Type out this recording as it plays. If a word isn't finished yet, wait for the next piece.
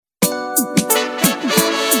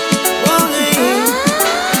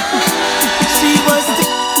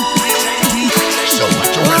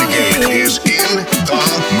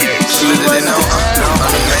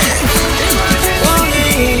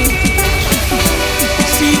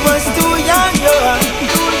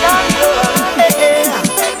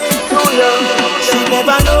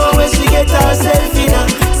herself in her.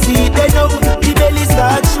 See they know the belly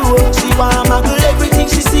start show. She want muggle everything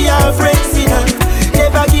she see her friends in her.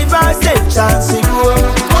 Never give herself chance to grow.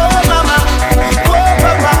 Oh mama, oh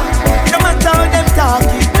papa, no matter how them talk,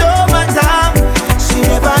 it no matter. She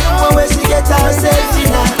never know where she get herself in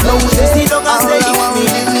her. No, she see don't say it's me.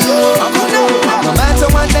 No matter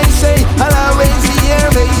what they say, I'll always be here,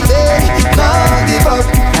 baby. Don't give up.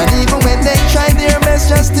 And even when they try their best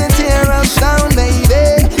just to tear us down,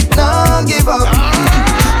 baby, don't give up.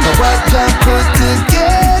 But what you put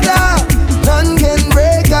together, none can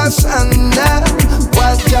break us under.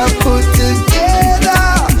 What you put together,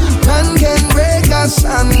 none can break us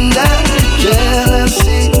under.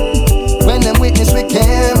 Jealousy, when them witness with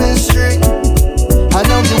chemistry, I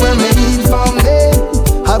know you were made for me.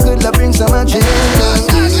 How could love bring so much jealousy?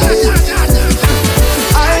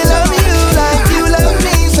 I love you like you love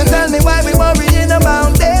me, so tell me why we worrying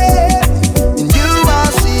about it. And you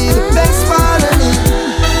all see the best part of me,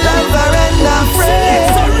 lover and a friend.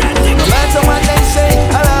 No matter what they say,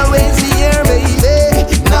 I'll always be here, baby.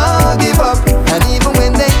 No give up. And even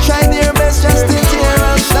when they try their best just to tear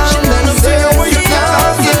us down, they say, no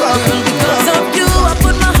give up. Because of you, I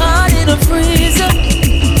put my heart in a freezer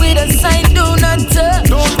with a sign, do not touch.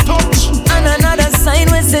 Don't touch. And another sign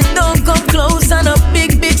when say don't come close, and a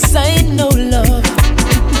big, big sign, no love.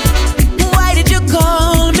 Why did you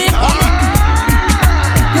call me?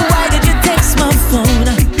 Why did you text my phone?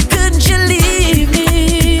 Couldn't you leave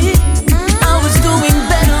me? I was doing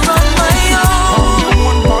better on my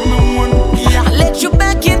own. I let you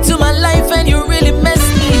back into my life and you really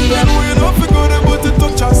messed me up.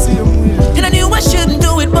 And I knew I shouldn't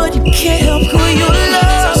do it, but you can't help who you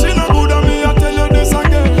love.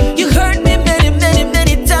 You hurt me many, many,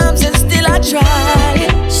 many times, and still I try.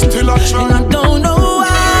 And I don't know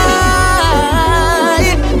why.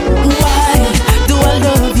 Why do I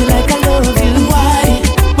love you like I love you? Why,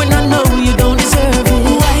 when I know you don't deserve it?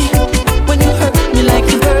 Why, when you hurt me like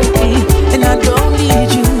you hurt me, and I don't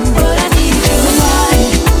need you, but I need you? Why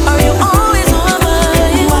are you always on my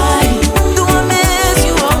mind? Why do I miss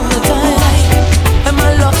you all the time? Am I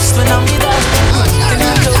lost when I'm without you? And I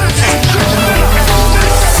don't need you.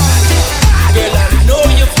 Girl, I know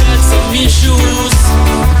you've had some issues,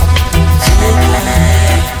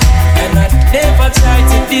 and I never tried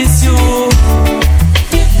to diss you. No,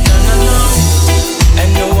 no, no. And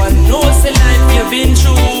no one knows the life you've been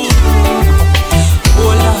through.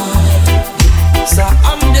 Oh Lord, so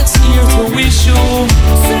I'm just here to wish you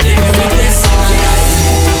the very best in life.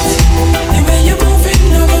 The way you're moving,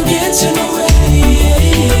 never get you nowhere.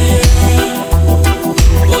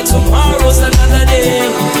 But tomorrow's another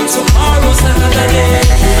day. Tomorrow's another day.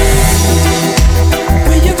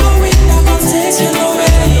 Where you going, I'm gonna take you away.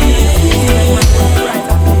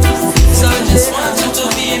 So I just want you to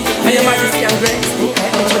be prepared.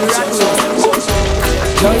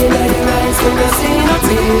 Joy in your eyes when I see no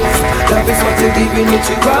tears. Love is what you're giving me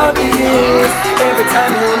throughout the years. Every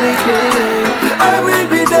time you need me, I will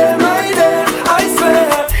be there, my dear, I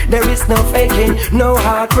swear. There is no faking, no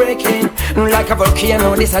heartbreaking. Like a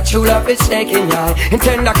volcano, this a true love is shaking, yeah. In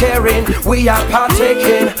tender caring, we are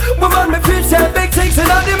partaking. Woman, me feel say big things in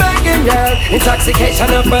all the making, yeah.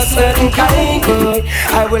 Intoxication of a certain kind, yeah.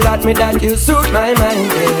 I will admit that you suit my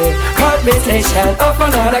mind, yeah. Conversation of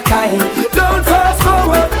another kind. Don't fast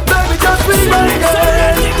forward, baby, just be my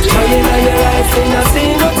girl. Joy in your eyes, and I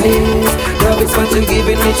see no tears. Love is what you're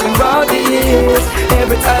giving me throughout the years.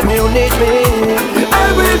 Every time you need me,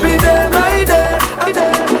 I will be there, my dear.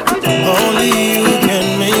 Only you can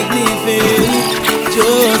make me feel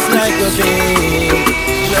just like a babe.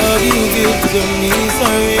 Love you give to me,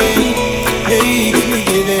 sorry, makes me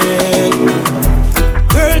give it.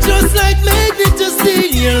 Girl, just like magnet, just see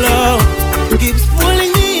your love keeps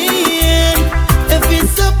pulling me in. If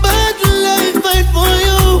it's a battle I fight for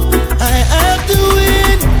you, I have to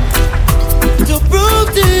win to prove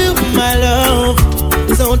to you my love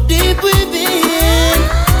so deep within.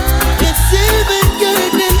 It's even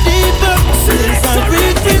getting deeper since I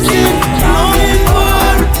reached prison, longing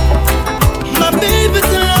for my baby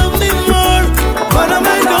to love me more.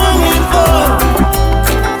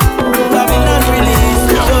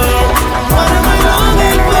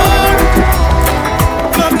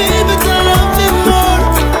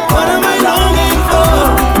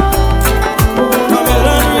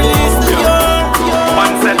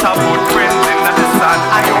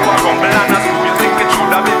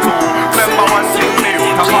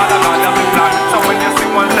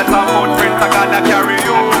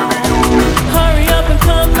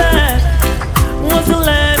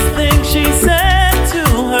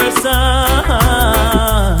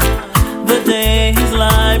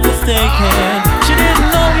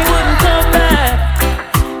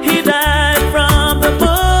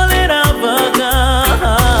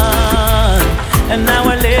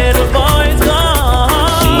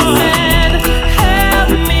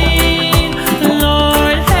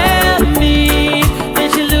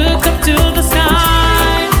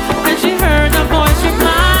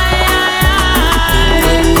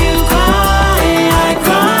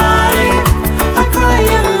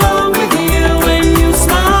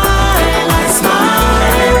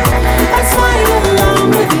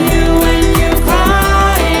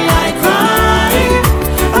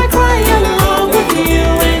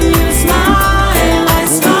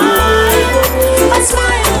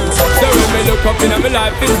 Everything in my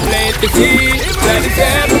life is plain to see that it's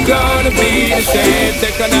never gonna be the same.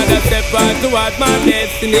 Take another step on towards my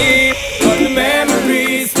destiny, but the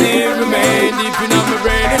memories still remain deep in my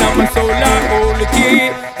brain and on my soul. I hold the key.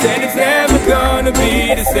 Said it's never gonna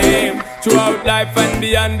be the same throughout life and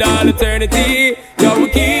beyond all eternity. Yo, we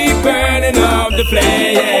keep burning up the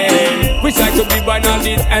flame. Wish I could be born on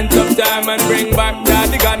this end of time and bring back that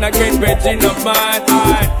the Ghana great virgin of mine.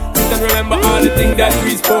 And remember all the things that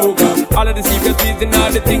we spoke of, all of the secrets and all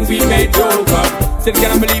the things we made joke of. Still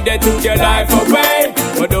cannot believe they took your life away,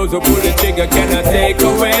 but those who pull the trigger cannot take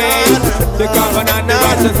away the covenant, the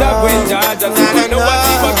righteous of winter. Just so no one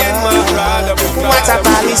forget my brother. What a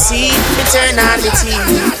policy, eternality.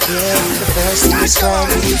 Yeah, the first thing is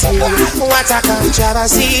quality. What a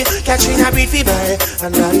controversy, Katrina breathe fever,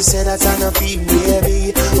 and now you say that I'm not being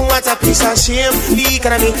baby. What a piece of shame, the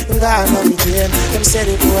economy, God not be dream. Them said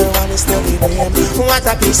it boy want to still be blame. What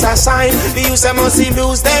a piece of sign, the youth must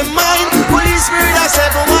lose their mind. Holy Spirit has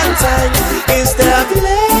said for one time, is the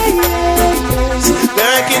place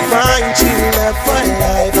where I can find true love for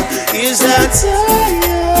life. Is that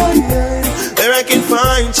time where I can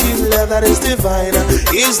find true love that is divine.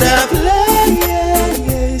 Is that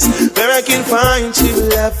place where I can find true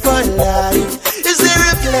love for life. Is there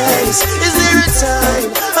a place? Is there a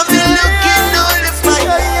time? I've been looking all of my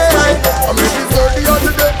life. I met this girl the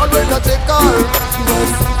other day and when I take her, she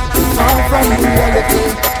was far from reality.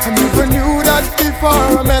 I never knew that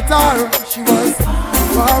before I met her. She was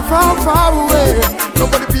far away.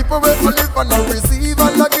 Nobody people where I live and I receive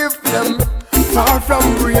and I give them. Far from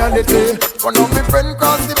reality. One of my friends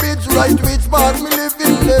crossed the bridge, right which part me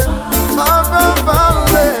living there. Far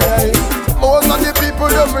away. Most of the people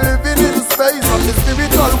them living in space, and the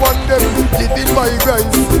spiritual one them living by grace.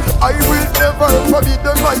 I will never forbid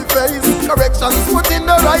them my face. Corrections put in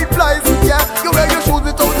the right place. Yeah, you wear your shoes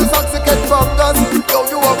without the socks to get fungus. Yo,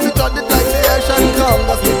 you have to turn it like the Asian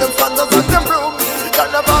Congress. With them sandals and them brooms. You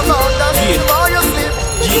never found us while you sleep.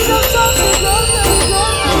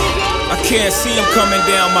 I can't see him coming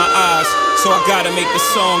down my eyes, so I gotta make the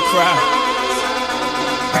song cry.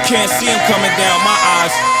 I can't see him coming down my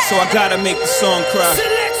eyes, so I gotta make the song cry.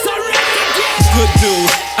 Good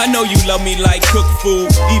dude, I know you love me like cooked food,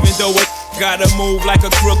 even though it gotta move like a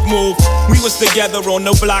crook move. We was together on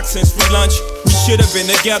the block since free lunch. We should have been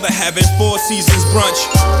together having 4 seasons brunch.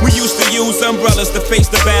 We used to use umbrellas to face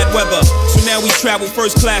the bad weather, so now we travel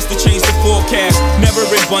first class to change the forecast. Never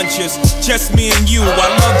in bunches, just me and you. I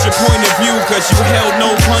loved your point of view cause you held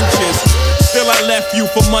no punches. Still I left you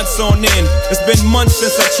for months on end. It's been months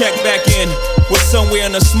since I checked back in. Was somewhere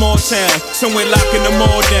in a small town, somewhere locking them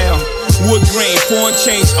all down. Wood grain, foreign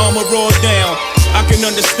change, armor all down. I can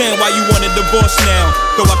understand why you want a divorce now,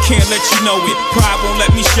 though I can't let you know it. Pride won't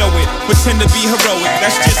let me show it. Pretend to be heroic,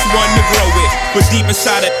 that's just one to grow it. But deep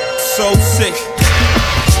inside it, so sick.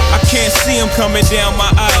 I can't see him coming down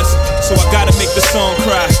my eyes, so I gotta make the song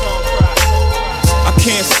cry. I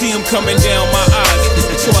can't see him coming down my eyes,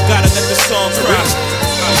 so I gotta let the song cry.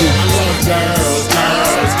 I love girls,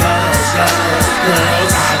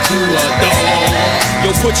 I do adore. Yo,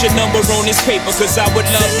 put your number on this paper, cause I would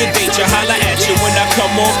love to date you. Holla at you when I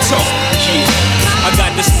come off talk. Yeah. I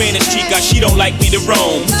got the Spanish chica, she don't like me to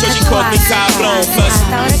roam, so she calls me Cablon. Plus,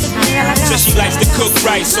 says she likes to cook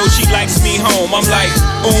right, so she likes me home. I'm like,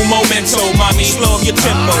 un momento, mommy, slow up your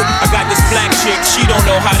tempo. I got this black chick, she don't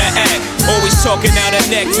know how to act, always talking out her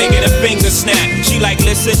neck, making her finger snap. She like,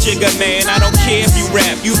 listen, jigga man, I don't care if you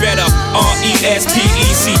rap, you better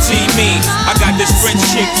R-E-S-P-E-C-T me. I got this French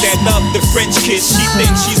chick that love the French kiss. She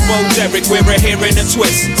thinks she's Bo Derek, wear her hair in a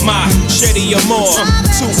twist. My Shetty Amore,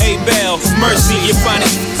 2A Bell, Mercy, you find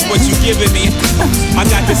it, what you giving me. I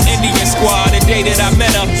got this Indian squad, the day that I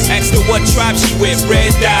met her, asked her what tribe she with,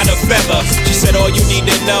 red dye or feather. She said all you need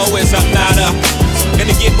to know is I'm not a. And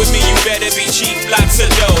to get with me you better be cheap, lots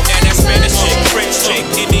of dough. And that Spanish chick, French chick,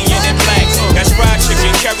 Indian and black. That's fried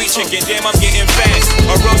chicken, curry chicken, damn I'm getting fat.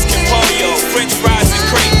 A roast con pollo, French fries and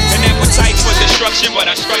crepe. And that was tight for destruction,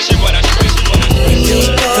 but I structure, but I structure, but I structure. You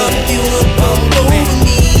love you all over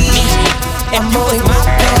me, and you was my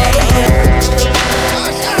baby.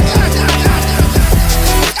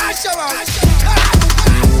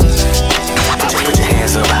 Put your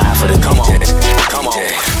hands up high for the come on, come on.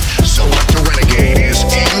 So the renegade is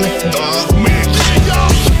in the mix.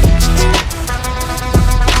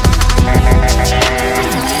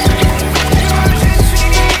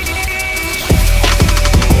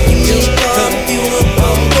 You love you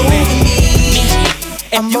all over me,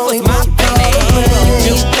 and you was my baby.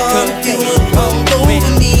 You love you all over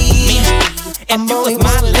me, and you was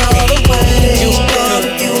my lady. You love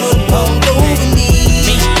you all over me.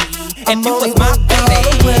 if you was my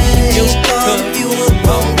baby, you could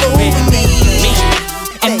with me.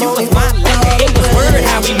 If you was my lady, it was word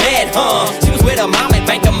how we met, She was with her mom at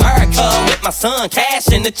Bank America, with my son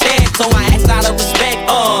cash in the check. So I asked out of respect,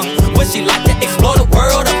 would she like to explore the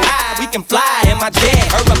world of high? We can fly in my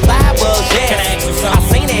jet. Her reply was yes. I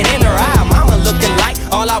seen it in her eye, mama looking like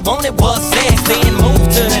all I wanted was sex. Then move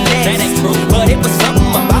to the next. That ain't true, but it was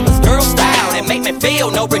something about this girl style that made me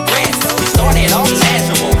feel no regrets. We started off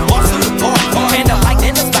casual, walked through the park, and the light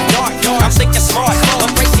in the backyard. I'm thinking smart,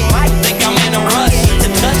 but Gracie might think I'm in a rush to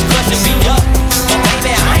touch, crushing me up. But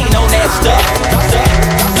baby, I ain't on that stuff.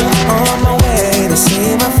 On my way to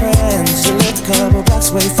see my friends, she lived a couple blocks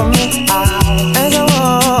away from me. As I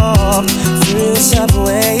walked through the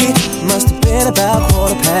subway, must have been about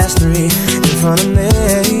 3:15. In front of me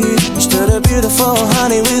stood a beautiful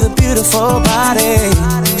honey with a beautiful body.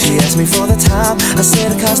 She asked me for the time, I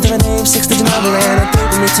said the cost of her name, 6-digit number, and a date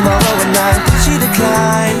with me tomorrow at 9. She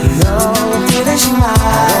declined, no, didn't she mind?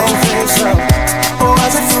 I don't think so, or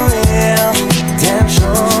was it for real? Damn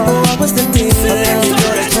sure, what was the deal? Baby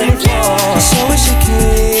girl is 24, so is she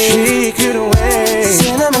kid? She couldn't wait,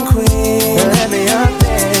 cinnamon queen, let me up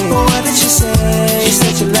there. What did she say? She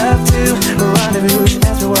said she loved to rendezvous. She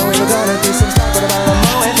asked me what we were gonna do, so stop it about a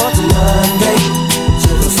moment for Monday.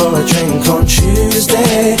 Took her for a drink on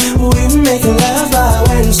Tuesday. We were making love by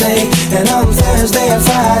Wednesday, and on Thursday and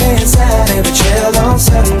Friday and Saturday we chilled on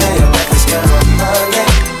Sunday. I met this girl on Monday.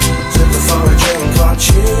 Took her for a drink on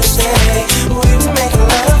Tuesday. We were making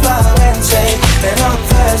love by Wednesday, and on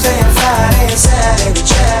Thursday and Friday and Saturday we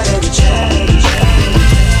chatted, we chatted, we chatted.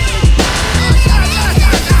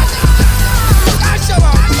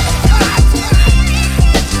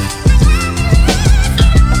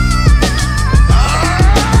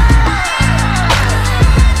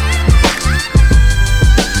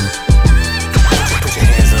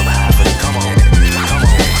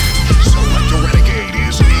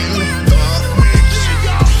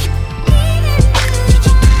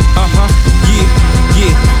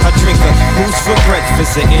 For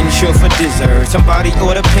breakfast, an insure for dessert. Somebody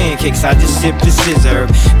order pancakes, I just sip the scissor.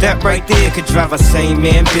 That right there could drive a sane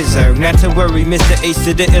man berserk. Not to worry, Mr. Ace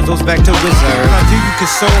to the Izzles, back to Wizard. How do you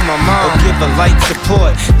console my mom or give her light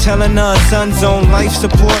support? Telling her son's on life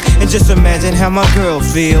support. And just imagine how my girl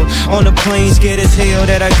feel on the plane, scared as hell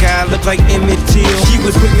that a guy look like Emmett Till. She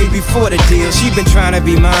was with me before the deal, she been trying to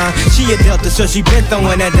be mine. She a Delta, so she been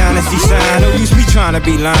throwing that dynasty sign. No use me trying to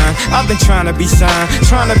be lying, I've been trying to be signed,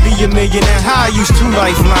 trying to be a millionaire. How I used 2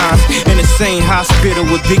 lifelines in the same hospital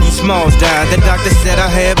where Biggie Smalls died. The doctor said I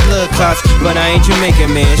had blood clots, but I ain't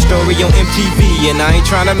Jamaican, man. Story on MTV, and I ain't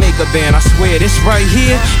trying to make a band. I swear this right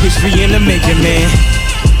here, history in the making, man.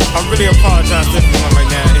 I really apologize to everyone right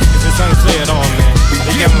now if it's unclear at all, man.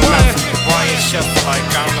 They got my mouth from Brian Chef, like,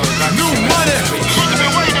 I don't know, like new money.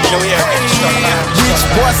 You know, yeah, Rich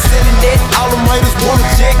boy sitting there, all the haters wanna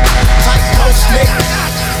check. Tight, no slick.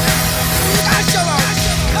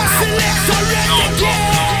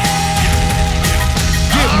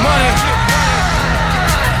 Get money.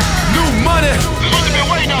 New money.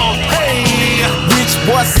 Hey. Rich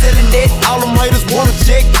boy selling that, all them haters wanna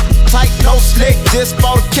check. Tight, no slick, just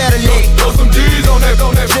bought a Cadillac. Throw some D's on that,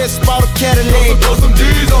 Just bought a Cadillac. Throw some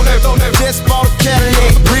D's on that, Just bought a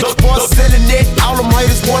Cadillac. Rich boy selling that, all them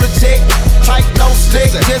haters wanna check. Tight, no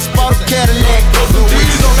slick, just bought a Cadillac. Throw some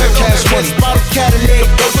D's on that, Cash money, bought a Cadillac.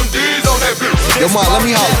 Throw some D's on that, Yo, Ma, let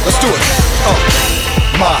me holler, let's do it.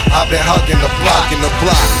 Ma, I've been hugging the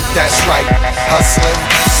block, that's right, hustling,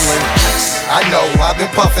 I know, I've been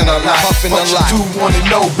puffing a lot, but you do wanna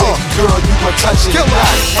know, baby girl, you gon' touch it a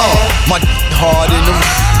lot. My hard in the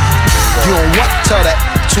you don't want to tell that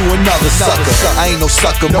to another sucker. I ain't no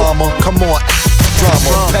sucker, mama, come on,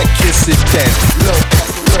 drama, back kiss it then.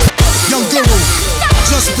 Young Guru,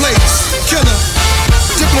 Just Blaze, Killer,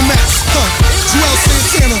 Diplomats, Joel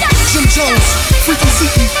Santana, Jim Jones, Freaky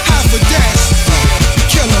Zeke, Hava Dash,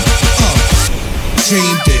 Killer,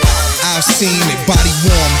 dreamed it, I've seen it, body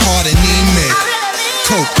warm, heart anemic,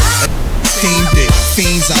 coke, steamed it,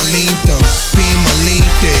 fiends I leaned them, beam I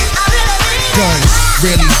leaned it, guns,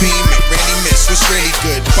 really beam it, really miss, what's really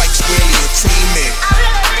good, bikes really a team it,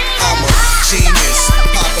 I'm a genius,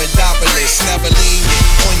 Papadopoulos, never lean it,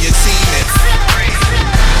 on your zenith.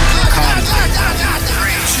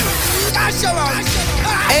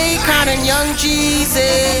 Akon and Young Jeezy,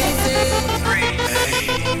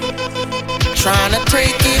 trying to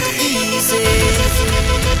take it easy.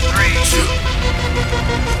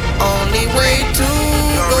 Only way to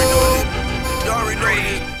go.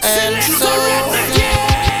 And so,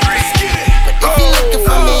 but if you're looking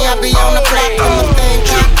for me, I'll be on the block on the thing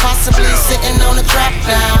drop, possibly sitting on the drop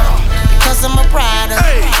down.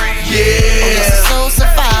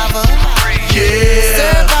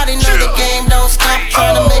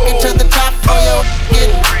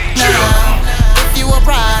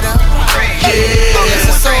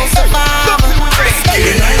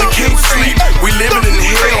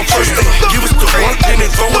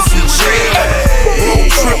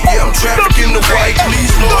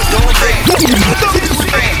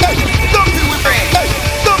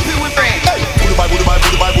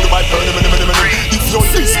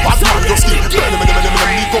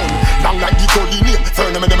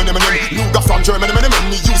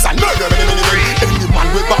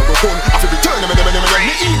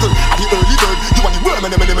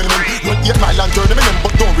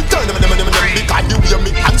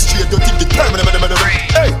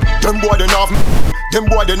 them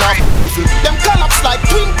boy they not them collapse like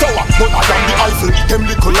twin tower, but I am the Eiffel. Them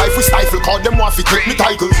little life we stifle, cause them want to take me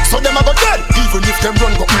title. So them a go dead, even if them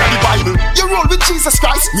run go in the Bible. You roll with Jesus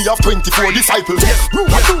Christ, me have 24 disciples.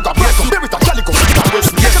 Ruga, Duga, Breaker, Berita, Calico, and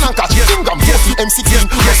Wesley, Jason and Catch, Ingham, Fofi, M16,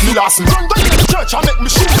 yes me last me. Run down in the church and make me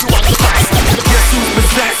shoot you on the pass. Guess who's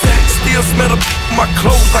possessed? Still smell my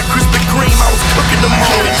clothes like Krispy Kreme. I was cooking them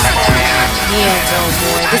all. Yeah, dope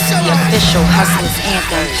boy, this is the official Hustlers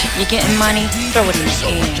anthem. You getting money? Throw it in the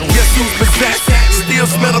air. Guess who's possessed? Still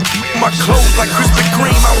smell my clothes like Krispy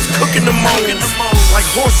Kreme. I was cooking them all. Like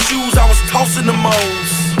horseshoes, I was tossing them all.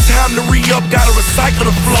 Time to re-up, gotta recycle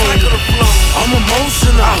the flow. I'm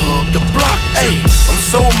emotional, I hug the block. Ayy, I'm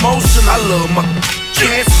so emotional, I love my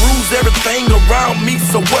cats rules everything around me.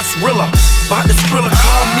 So what's realer? About to Skrilla,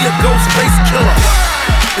 call me a ghost face killer.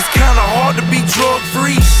 It's kinda hard to be drug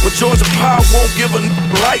free, but Georgia Power won't give a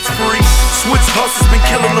lights free. Switch hustles been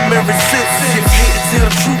killing them ever since. Get paid to tell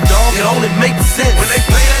the truth, dog, it only makes sense. When they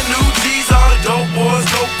play that new G's, all the dope boys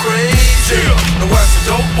go crazy. Now watch the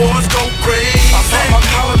dope boys go crazy. I pop my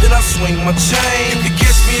collar, then I swing my chain. If you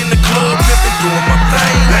catch me in the club, pimpin' doing my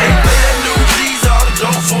thing. When they play that new G's, all the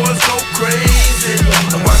dope boys go crazy.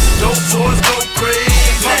 Now watch the dope boys go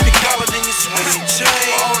crazy. Pop your collar, then you swing your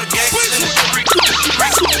chain. All the gangsters in the street.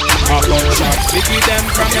 We keep them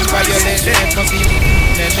from them violate them, cause even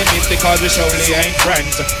enemies because we surely ain't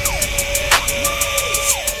friends.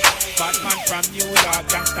 Batman from New York,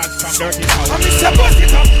 gangsters from Dirty South. I'm Mr. Bust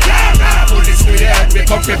it up, yeah, police to the head, we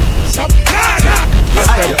come from some Ghana.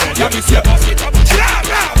 I'm Mr. Bust it up,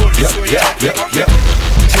 yeah, police to the head, we come from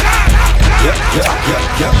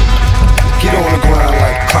Get on the ground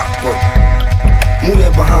like clockwork. Move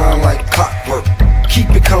that behind like clockwork. Keep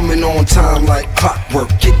it coming on time like clockwork.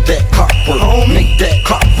 Get that clockwork, make that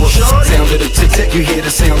clockwork. Sound of the tick-tick, you hear the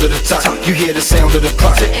sound of the top. You hear the sound of the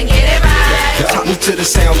clock. And get it right. Move to the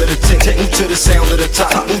sound of the tick-tick, move to the sound of the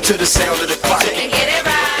top. Move to the sound of the clock. And get it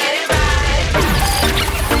right,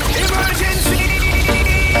 Emergency.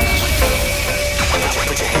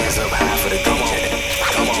 Put your hands up high for the DJ.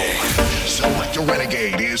 Come on. Select your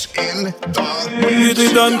renegade is in the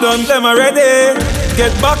It done, them already.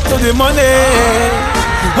 Get back to the money.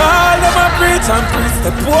 All them a preach and preach.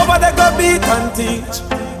 Step over they go beat and teach.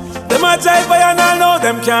 Them a jive by and I know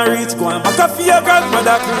them can't reach. Go and back up for your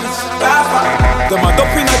grandmother preach. Them a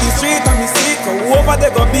dump in the street and me see. Go over they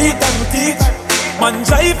go beat and teach. Man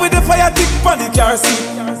jive with the fire tick on the car seat.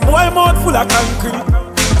 Boy mouth full of concrete.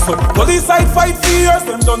 So police side fight for years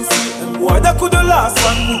them don't see. Them boy they coulda last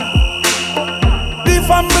one week. The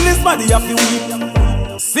family's body have to weep.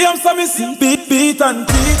 See them so me see. Beat and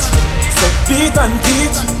teach. So beat and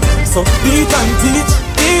teach. So beat and teach.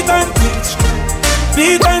 Beat and teach.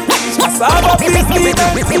 Beat and teach. Cassava please beat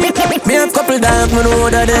and teach. Me have couple dogs, me know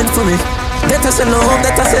that end for me. That I say love,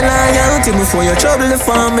 that I say loyalty. Before you trouble the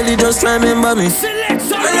family, just remember me. I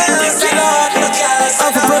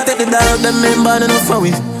have to protect the dog, them member enough for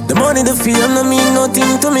we. The money, the fame, no mean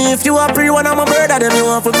nothing to me. If you are free, one of my brother, then you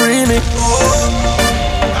want to free me.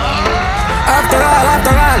 After all,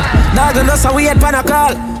 dog and us a wait pan a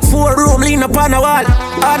call. 4 room lean up on a wall.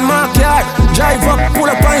 On my yard, drive up,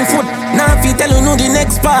 pull up on foot. Now if you tell you know the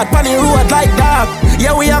next part, pan the road like dog.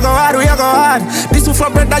 Yeah, we a go hard. This is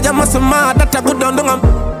for brother, you must mad. That a good done.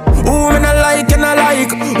 Who me not like and I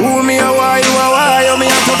like. Who me a why, you a why. You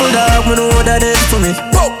me a couple dog, me know that is for me.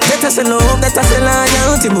 That I say love, that I say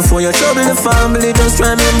loyalty. Before you trouble the family, just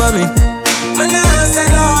remember me. I'm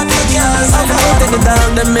protect the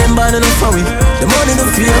dog, them member enough for we. The money, the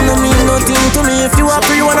fame, no mean nothing to me. If you are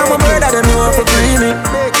free, one of my brother, then you want to free me.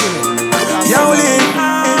 Yo, Lee.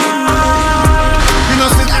 You know,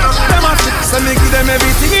 see, them a shit, so me give them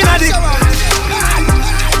everything in a dick.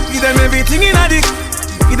 Give them everything in a dick.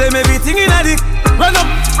 Give them everything in a dick. Run up.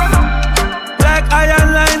 Like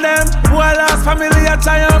iron line them. Who I lost family, I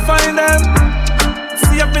try and find them.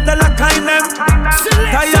 See if me the lock kind them.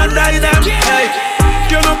 Tie and die them. Hey,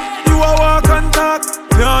 you know, you a walk and talk.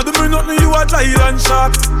 Yeah, do me nothing, you a giant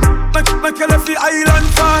shark. Make you left the island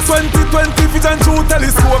fast. 2020 vision through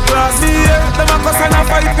telescope glass. Yeah, them a cuss and a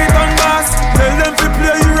fight with on gas. Tell them to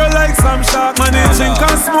play hero like some shark. Man, they drink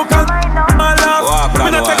and smoke and laugh.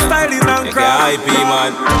 Me not textile in and craft.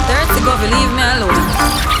 Dirty go, leave me alone.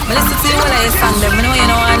 Me listen to you while I sing them. Me know you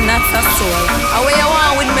know I'm not a soul. How you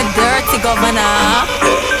want with me dirty governor?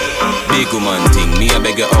 Big woman thing, me I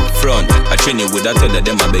beg you up front. I train you with I tell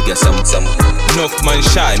them I beg you some. Enough man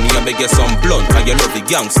shy, me I beg you some blunt. Cause you love the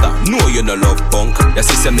gangster, no you no love punk. Your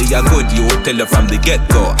sister me a good, you tell her from the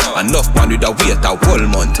get-go. Enough man with a wait a whole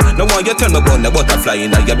month. No one you tell me about the butterfly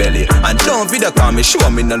in your belly. And don't video call me, show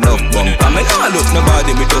me no love bump. I mean I look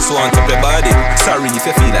nobody, me just want up your body. Sorry if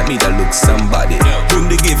you feel like me that look somebody. Bring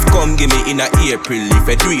the gift, come give me in a April. If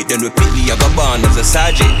I do it, then repeat me, I go born as a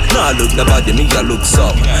sergeant. Nah look nobody, me I look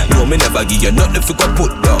some. No me never give you nothing if you go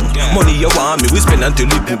put down. Money you want me, we spend until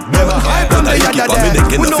you put down. But I keep on me neck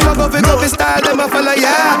in the we know about the style, them a follow,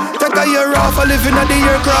 yeah. Take a year off, a living at the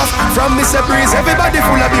aircraft. From Mr. Breeze, everybody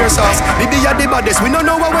full of beer sauce. The beer the baddest, we don't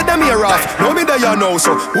know what them here off. No me there you know,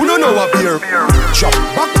 so who don't know what beer. Drop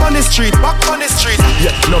back on the street,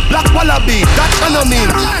 yeah, no black wallaby, that I know mean.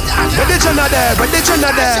 Where the Jenna there,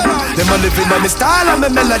 them a living on the style and me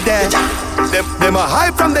melody. Them a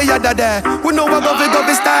hype from the yada there. We know what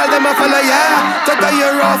govy style, them a follow, yeah. Take a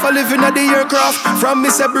year off, a living at the aircraft. From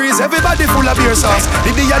Mr. Breeze, everybody full of beer sauce.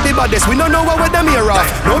 The beer the baddest, we don't know what them here off.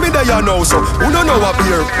 No me there you know, so who don't know what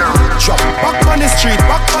beer. Drop back on the street,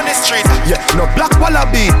 yeah, no black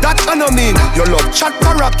wallaby, that I know mean. You love chat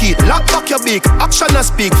parakeet, lock back your beak, action and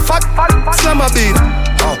speak, fat slam a beat.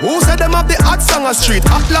 Who said them have the hot song a street?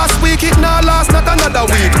 At last week, it now last, not another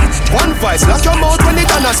week. One voice, lock your mouth when it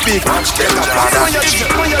done a speak. I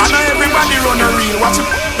know everybody run a reel, watch it.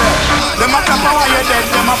 Them a tap how you dead,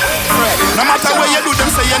 them a fret. No matter what you do, them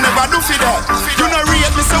say you never do for that. You no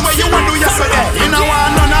rate me, so what you want do yesterday. You know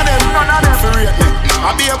want none of them for rate me.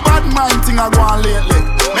 I be a bad mind thing I go on lately.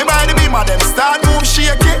 Me by the beam of them start move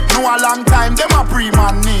shaky. No a long time, them a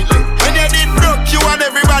pre-man neatly. When you did broke, you and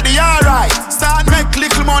everybody alright. Start make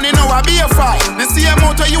little money, now I be a fight. The same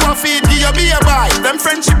motor you a feed, give you be a buy. Them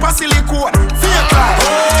friendship a silicone, fake life.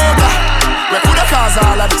 Oh, God. We coulda cause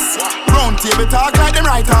all of this. Round table talk like them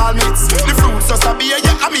right all mates. The fruits just a beer,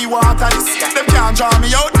 yeah, and me water this. Them can't draw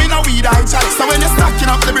me out, me no weed I chalice. So when you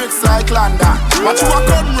stacking up the bricks like London, watch you a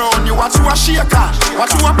come round, you watch you a shaker.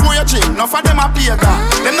 Watch you a pour your gym, enough of them a pagan.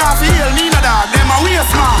 Them not feel me no dog, them a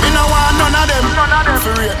waste man. Me no want none of them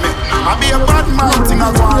for rate me. I be a bad man thing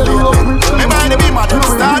I go on lately. Me by the beam of them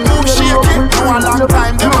start move shaky. No a long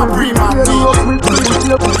time, them a pre-man neatly.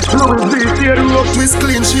 Louis V, shade rock, twist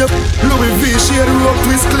clean shape. Louis V, shade rock,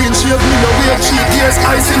 twist clean shape. Me no wear cheap gears,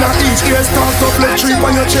 ice in a each ear. Start up like tree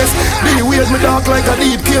on your chest. Be weird, me dark like a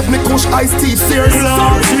deep cave. Me kush ice teeth, stairs.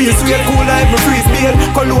 Sweet, sweet, cool like me freeze beard.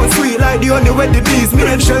 Cologne sweet like the honey when the bees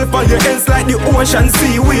made. Shelf on your ends like the ocean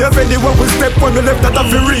sea wave. Anyone will step on the left that have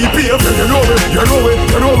to repave. You know me, you know me,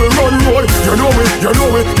 you know me run road. You know me, you know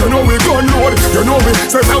me, you know me gun load. You know me,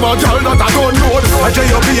 say I'm a girl that I gun load. I tell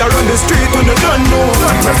you be around the street when you done know.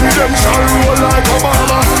 Presidential roll like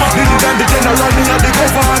Obama. Did it and the general, me and the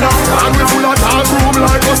governor. And we full of talk room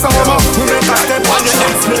like Osama. We make a step on the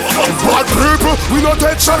next move. Bad people, we no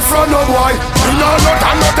take shot from no boy. We no look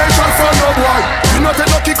and no take shot from no boy. We no take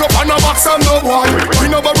no kick up and no box from no boy. We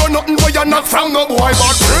no go run nothing boy and knock from no boy.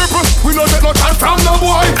 Bad people, we no take no shot from no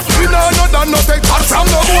boy. We no look and no take shot from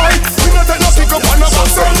no boy. We no take no kick up and no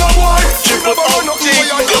box from no boy. We no go run nothing boy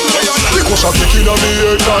and knock from no boy. The kush a kick inna me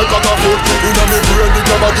head like a foot. Inna me brain the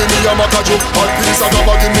grabba give me a macajo. Hot piece a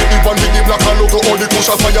grabba give me the one with the black and logo. All the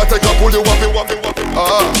kush a fire take a pull the wappy.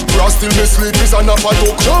 Brass till me sleep is an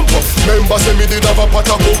apatook. Jump up, member say me did have a pot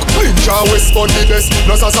of book. Ninja West on the best,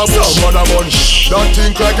 no sasa bush. Some other bunch, that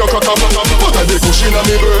think like your crack up. But I be push inna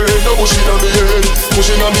me brain, no push inna me head.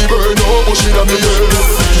 Push inna me brain, no push inna me head.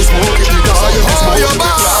 You smoke it, you die, you smoke it, you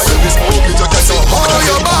die. You smoke it, you get so hot. Oh,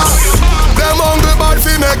 your boss, them hungry bad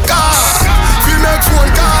fi make car, fi make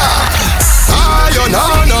phone call. You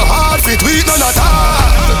know no hard fit, we no not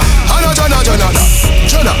hard.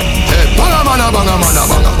 Jana, hey, banga mana, banga mana,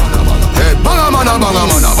 banga. Hey, banga mana, banga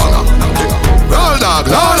mana, banga. Roll dog,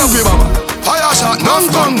 loud of me banga. Fire shot,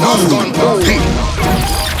 non-gun,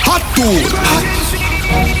 hot tool,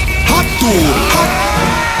 hot tool,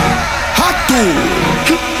 hot tool.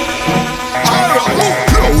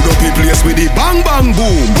 Loud up the place with the bang bang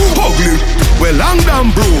boom. Ugly, well long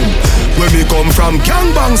damn broom. When we come from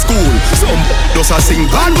gangbang school, some does a sing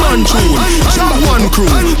bad man tune. Jab one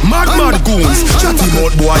crew, mad goons. Chatty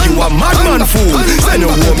mouth boy, you a madman fool. Send a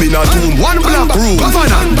woman in a tomb, one black room.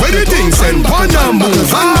 Governor, where the thing send one and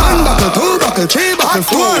move. One buckle, two buckle, three buckle,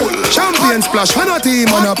 four. Champion splash, when a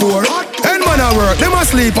team on a pour. Ten man a work, them a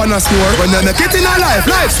sleep on a score. When they make it in a life,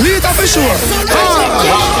 life sweet for sure.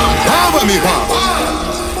 Wow, with me, wow.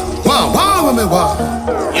 Wow, wow, with me, wow.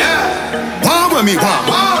 Yeah. Wow, with me,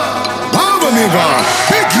 wow. Me want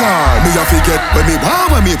big yard, me a forget when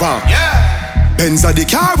me want. Yeah. Benz a the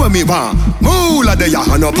car when me want. Moolah the ya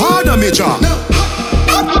and no pardon me jaw.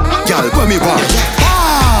 Girl, when me want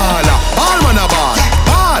all man a ball.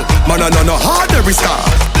 All man a no ordinary star.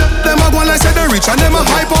 Them a go like say they rich and them a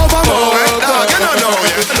hype over more. Dog, you don't know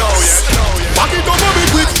yet. Back it up a bit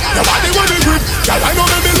quick, your body when me grip. Girl, I know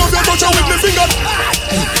me love you, touch you with me finger.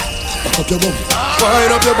 Back up your bum,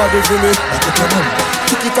 wind up your body for me. Back up your bum,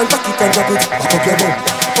 kick it and tack it and drop it. Back up your bum,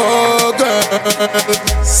 oh girl.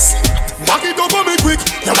 Back it up a bit quick,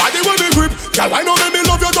 your body when me grip. Girl, I know me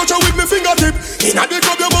love you, touch you with me fingertip. Inna the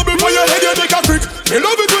club, you bubble for your head, you make a trick. Me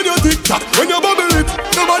love it when you tick tock, when you bubble it.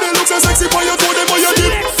 Nobody looks so sexy for your toe, them for your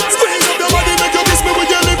dip. Squeeze up your body, make you kiss me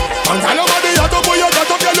with your lip. And tell your body hot up, boy, you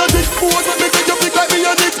got up, your dick. Who wants me make you flick like me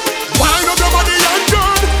a dick? Wind up your body and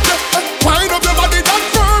turn. Wind up your body that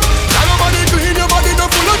firm. Tell your body clean, your body not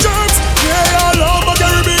full of germs. Yeah, I love a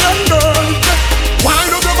Caribbean girl.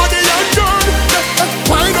 Wind up your body and turn.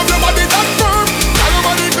 Wind up your body that firm. Tell your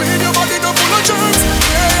body clean, your body not full of germs.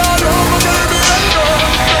 Yeah, I love a Caribbean girl.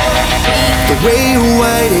 The way you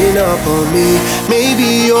winding up on me,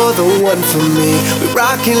 maybe you're the one for me. We're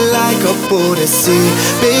rocking like a boat at sea.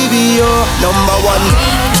 Baby, you're number one.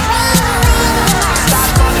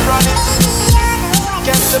 Start running.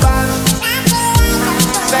 Catch the ball.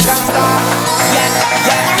 Second start. Yeah,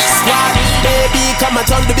 squad. Baby, come and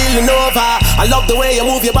turn the building over. I love the way you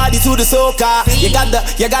move your body to the soca. You got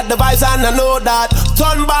the vibes and I know that.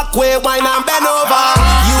 Turn back way, wine and bend over.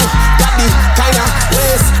 You got the kind of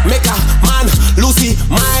ways make a man lose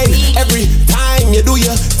mind every time you do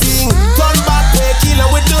your thing. Turn back way, killer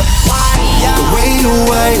with the wine. Yeah. The way you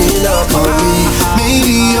winding up on me,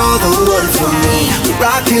 maybe you're the one for me. We're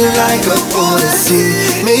rocking like a policy.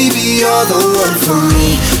 Maybe you're the one for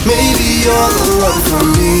me. Maybe you're the one for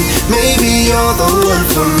me. Maybe you're the one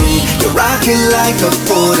for me. You're rocking like a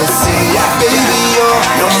policy. Baby, you're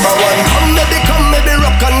number one. Come baby,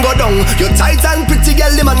 rock and go down. You're tight and pretty, girl,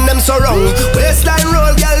 the man them so wrong. Waistline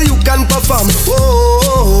roll, girl, you can perform.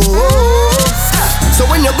 So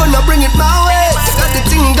when you're gonna bring it my way, got the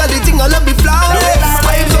thing, I love the flowers.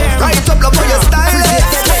 Right up, love for your style.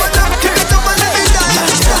 Kick it up and let it die.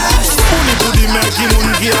 Budi meki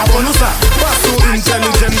mungi abonusa. Paso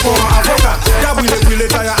intelligent pour avocat. Ya bouille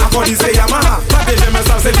taya akodi se Yamaha. Pate j'aime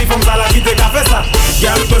ça, c'est dit from Sala qui te café ça.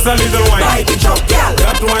 Girl, plus a little wine. Bite it up, girl.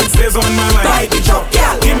 That wine stays on my mind. Bite it up,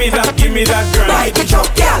 girl. Give me that girl. Bite it up,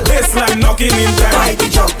 girl. Baseline knocking in time. Bite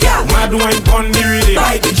it up, girl. Mad wine on the rhythm.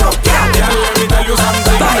 Bite it up, girl. Girl, let me tell you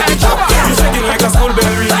something. Bite it up, girl. You shaking like a school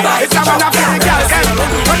bell ringing. It's a man of the girl.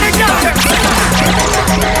 When the girl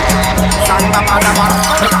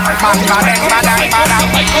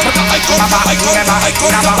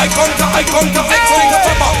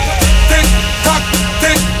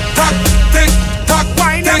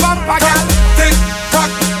Wind your bumper, girl. Tick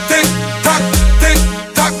tock, tick tock, tick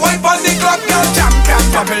tock. Wipe on the clock, girl. Champion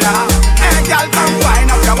popular. Hey, girl, come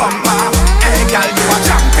wind up your bumper. Hey, girl, you a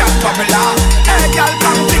champion popular. Hey, girl,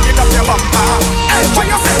 come pick it up your bumper. Hey, what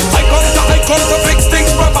you say? I come to fix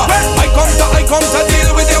things proper. I come to deal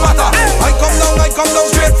with the matter. I come down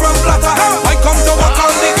straight from platter. I come to walk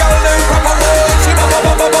on the girl them proper. She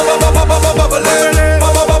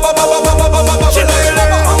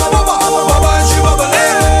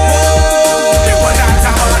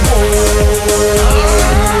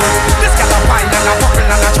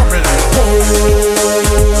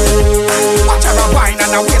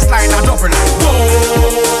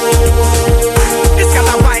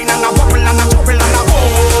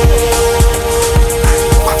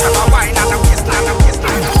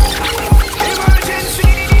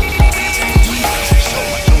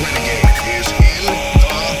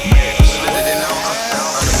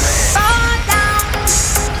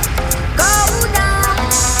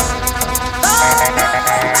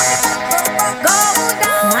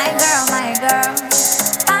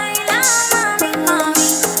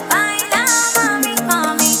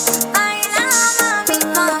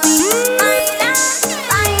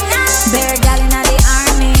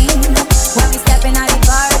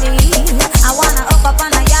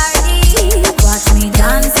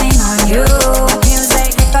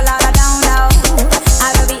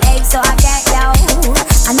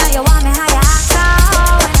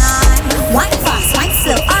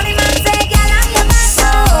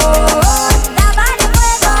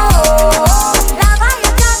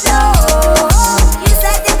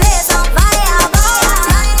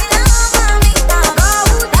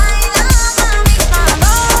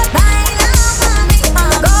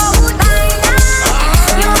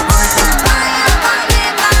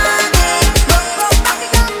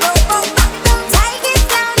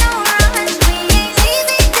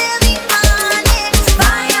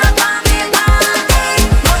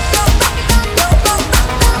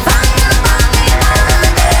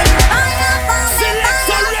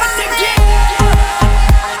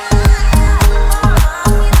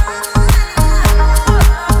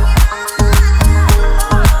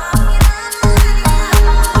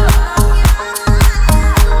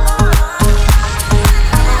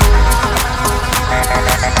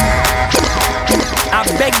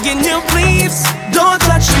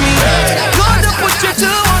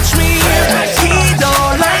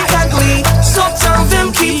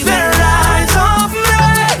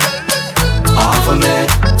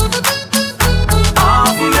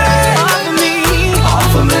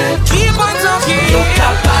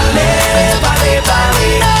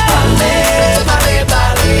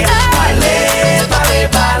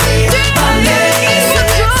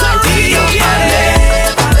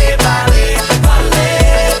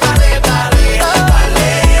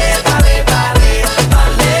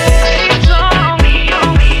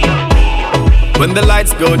when the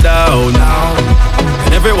lights go down,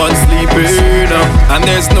 and everyone's sleeping, and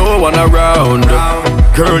there's no one around.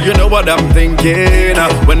 Girl, you know what I'm thinking.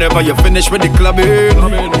 Whenever you finish with the clubbing,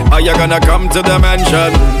 are you gonna come to the mansion?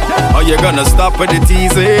 Are you gonna stop with the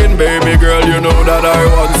teasing? Baby girl, you know that I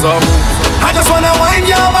want some. I just wanna wind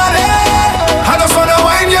your body. I just wanna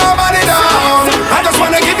wind your body down. I just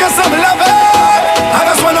wanna give you some love. I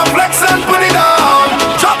just wanna flex and put it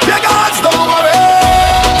down. Drop your guards, don't worry.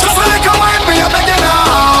 Just a little wine, me, I beg you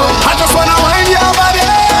now. I just wanna wind your body.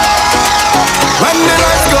 When the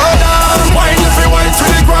lights go down, wind your free wine to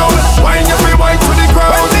the ground. Wind your free wine to the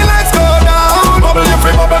ground. When the lights go down, bubble your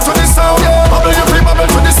free bubble to the sound. Bubble your free bubble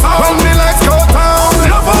to the sound. When the lights go down,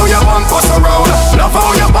 love how your bump us around. Love how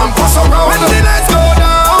your bump us around. When the lights go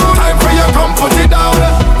down, time for you come put it down.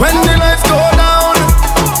 When the lights go down,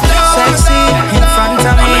 sexy in front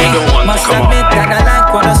of me. Must admit that I like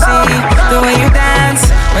what I see. The way you dance,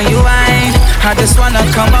 when you whine, I just wanna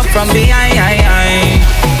come up from behind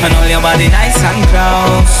and hold your body nice and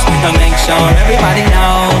close, and make sure everybody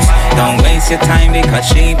knows. Don't waste your time because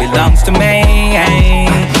she belongs to me.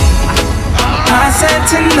 I said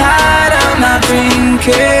tonight I'm not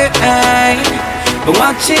drinking, but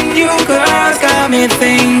watching you girls got me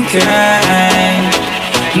thinking.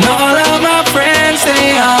 And all of my friends,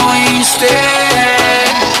 they are wasted.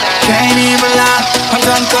 Can't even lie, I'm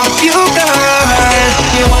drunk off you, girl.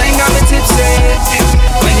 You ain't got me tipsy.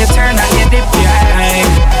 When you turn on your dip, yeah.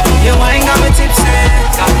 You ain't got me tipsy.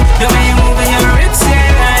 The way you moving your hips,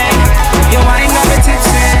 yeah. You ain't got me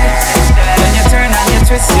tipsy. When you turn on your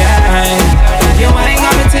twist, yeah. You ain't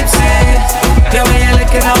got me tipsy. The way you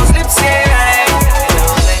licking those lips, yeah.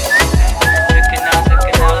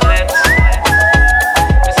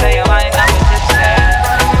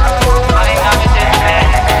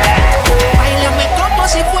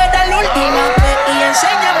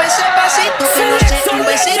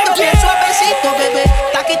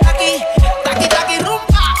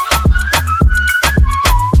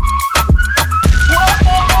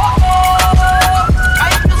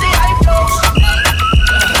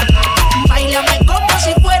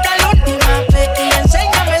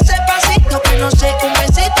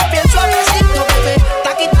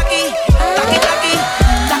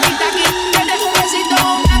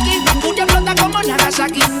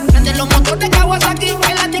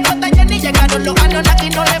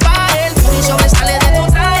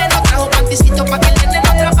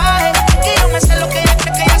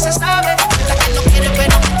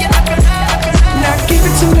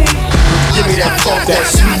 That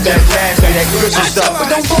sweet, that nasty, that gushy stuff. But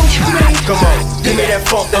don't bullshit me. Come on, give me that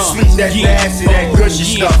funk, that sweet, that nasty, that gushy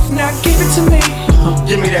stuff. Now give it to me.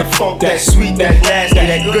 Give me that funk, that sweet, that nasty,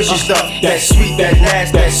 that gushy stuff. That sweet, that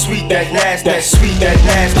nasty, that sweet, that nasty, that sweet, that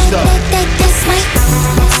nasty stuff. That's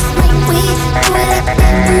my weed. Do it like that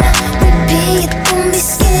and I repeat. Don't be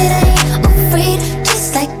scared, I ain't afraid.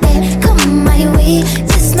 Just like that, come my way.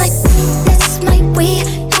 Just like that's my weed.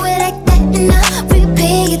 Do it like that and I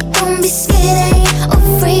repeat. Don't be scared, I ain't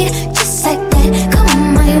afraid. Just like that,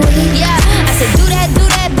 come my way. Yeah, I said do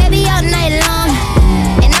that, baby, all night long.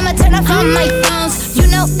 And I'ma turn off all my phones. You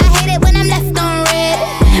know I hate it when I'm left on red,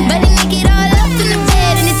 but they make it all up in the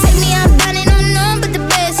bed. And it take me out dining on but the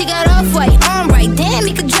best. He got off-white, on right. Damn,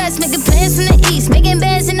 he could dress, making plans from the east, making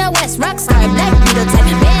bands in the west. Rockstar, black beetle type,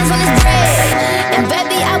 bands on his breast. And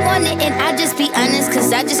baby, I want it, and I just be honest,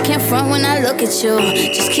 cause I just can't front when I look at you.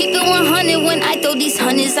 Just keep it 100 when I throw these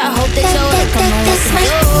hundreds. I hope that you're like, come on, that's my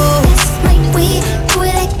weed. Do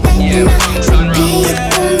it like that, and I repeat.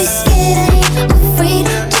 Don't be scared, I ain't afraid.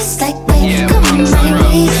 Just like that, come on my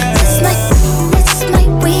way. That's my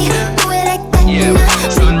weed. Do it like that, and I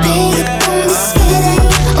repeat. Don't be scared, I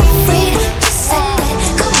ain't afraid. Just like that,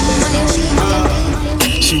 come on my way.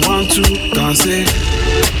 She want to dance it,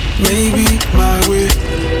 maybe my way.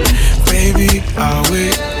 Baby, I'll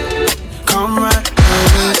wait. Come right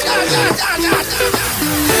away.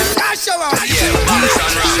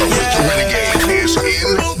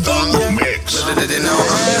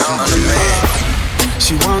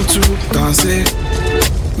 She want to dance it,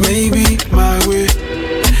 maybe my way.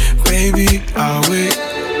 Baby, I'll wait.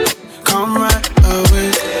 Come right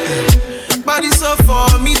away. Body so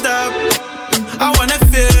for me that I wanna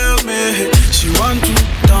feel me. She want to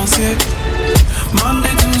dance it,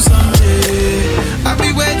 Monday to Sunday. I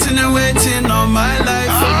be waiting and waiting all my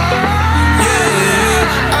life.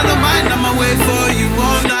 Yeah, I don't mind, I'ma wait for you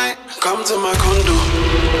all night. Come to my condo,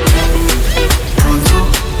 pronto.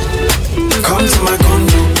 Come to my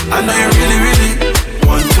condo. I know you really, really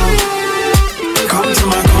want to. Come to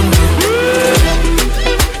my condo,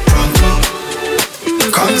 pronto.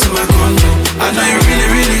 Come to my condo. I know you really,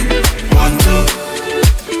 really want to.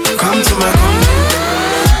 my condo.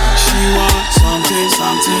 She wants something,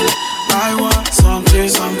 something. I want something,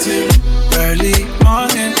 something. Early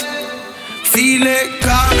morning, feel it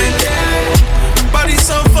coming. Body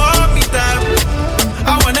so for me that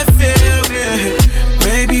I wanna feel it.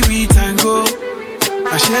 Maybe we tango.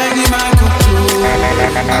 I shake it, my cocoa.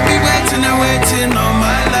 I've been waiting and waiting all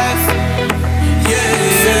my life.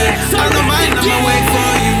 Yeah, I don't mind, I'ma wait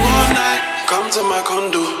for you all night. Come to my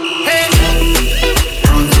condo. Hey,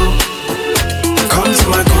 pronto. Come to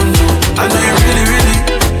my condo. I know you really, really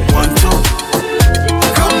want to.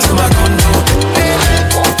 Come to my condo. Hey,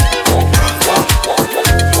 pronto.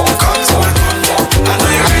 Come to my condo. I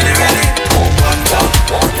know you really, really want to.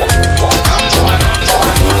 Come to my condo.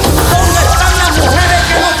 ¿Dónde están las mujeres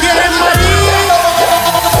que no quieren marido?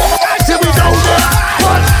 Here we go now.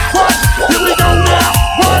 What? Here we go now.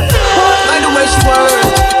 What? Like the way she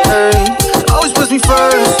works, hey. Always puts me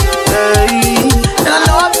first, hey. And I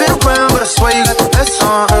know I've been around, but I swear you got the best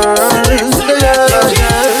on earth. I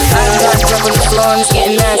got drunk on the floor and it's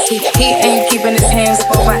getting nasty. He ain't keeping his hands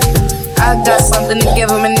up on my. I got something to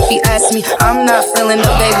give him, and if he asks me, I'm not feeling the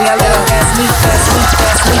baby. I let him pass me, pass me,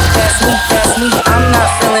 pass me, pass me, pass me. I'm not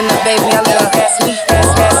feeling the baby. I let him pass me, pass,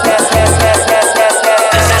 pass, pass, pass, pass, pass, pass, pass.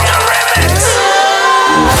 This is the remix.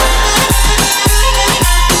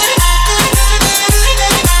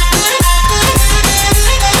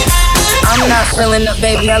 I'm not feeling the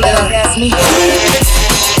baby. I let him pass me.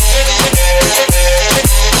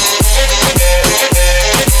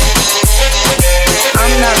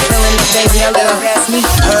 I'm not feeling the baby, I let her pass me.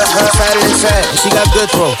 Her fatter than fat, she got good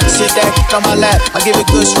throw. Sit that on my lap, I give it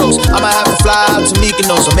good strokes. I might have to fly out to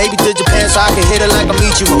Mykonos, or maybe to Japan so I can hit her like a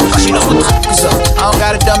Michiro. She knows what the f is up, I don't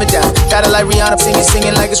gotta dumb it down. Got her like Rihanna,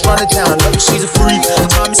 singing like it's run of town. Love her, she's a freak. I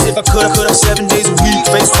promise if I could, I'm 7 days a week.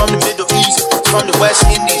 Face from the Middle East, from the West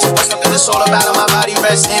Indies. What's something that's all about on my body,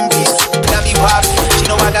 rest in peace. Got me wobbling, she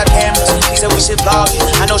know I got cameras. He said we should vlog it,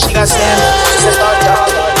 I know she got stamina. She said start dog.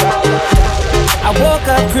 I woke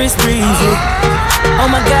up Chris Breezy. Oh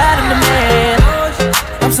my God, I'm the man.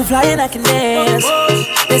 I'm so fly and I can dance.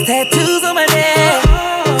 There's tattoos on my neck.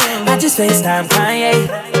 I just FaceTime Kanye.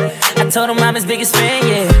 I told him I'm his biggest fan,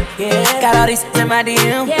 yeah. Got all these in my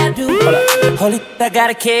DM. Yeah, I do. Hold up. Holy, I got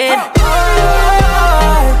a kid. I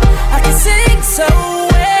can sing so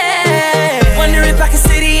well. Wonder if I can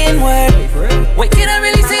say the N-word. Wait, can I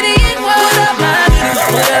really say the N-word? What up, my winner?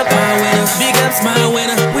 What up, my winner? Big ups, my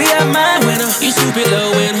winner. We are my winner. You stupid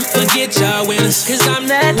little winner. Forget y'all winners. Cause I'm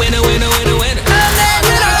that winner, winner, winner, winner. I'm that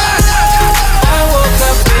winner. I woke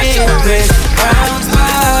up in bed, round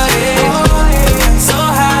body. So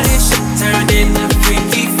how this shit turned into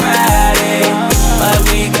Freaky Friday. But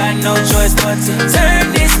we got no choice but to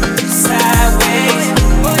turn this sideways.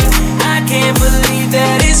 I can't believe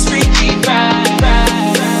that it's Freaky Friday.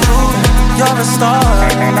 You're a star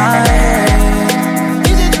in my head.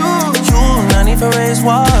 Is it you? I need to raise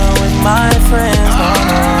war with my friends.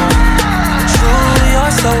 True,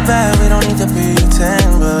 you're so bad, we don't need to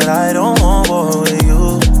pretend. But I don't want war with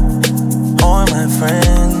you or my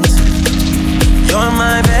friends. You're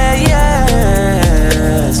my best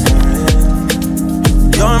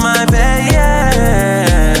friend. You're my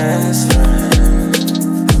best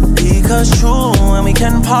friend. Because true, when we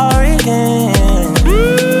can party again,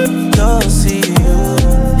 you'll see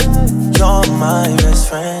you're my best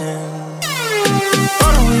friend.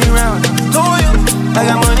 All the way around, I'm loyal. I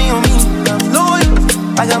got money on me, I'm loyal.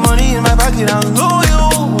 I got money in my pocket, I'm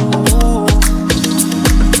loyal.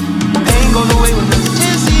 Ain't go the way when I'm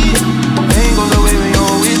tipsy. Ain't go the way when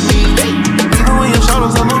you're with me. Even when your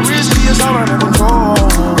shoulders are more risky, it's all under control.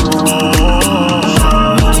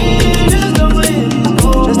 Just don't let this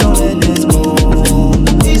go. Just don't let this go.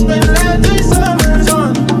 He spent the last 3 summers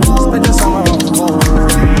on. Spent the summer on the phone.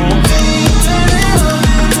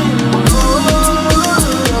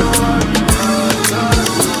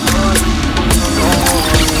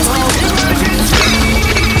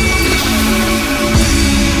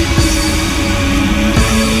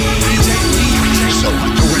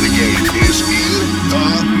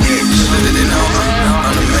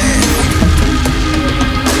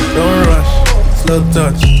 Don't rush, slow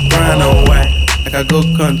touch, grind on white, like I go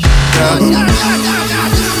country.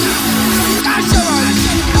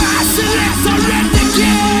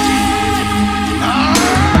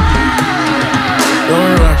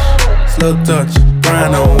 Don't rush, slow touch,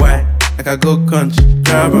 grind on white, like I go country.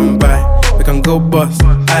 Grab and buy, we can go bust,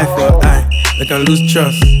 eye for eye, we can lose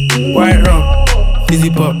trust. White rum, fizzy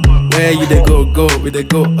pop, where you they go, we they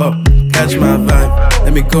go up. Catch my vibe,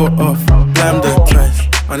 let me go off, blam the twice.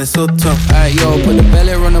 And it's so tough. Alright, yo, put the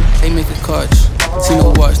belly on the make a catch. See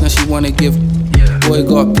no watch, now she wanna give. Boy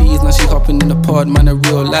got peas, now she hopping in the pod. Man, a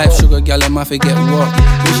real life sugar gal, I forget what.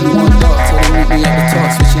 When she want dark, tell them meet me at the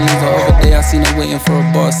top. Switching lanes the other day, I seen her waiting for a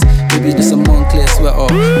bus. Maybe this a Moncler sweater,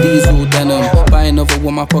 diesel denim. Buying over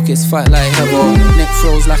with my pockets fat like heather. Neck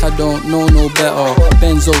froze like I don't know no better.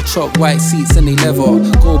 Benzo truck, white seats and they leather.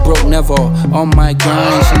 Go broke never, on my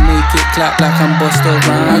grind. She make it clap like I'm Busta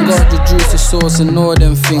Rhymes. I got the juice, the sauce and all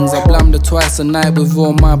them things. I blammed her twice a night with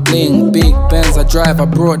all my bling. Big Benz I drive, I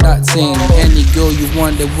brought that thing. Any girl you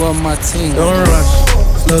want, they want my thing. Don't rush,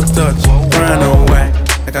 slow touch, run away.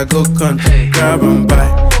 Like I go country, grab and buy.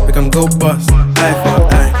 Like I'm go bust, eye for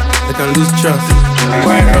eye. Like I lose trust,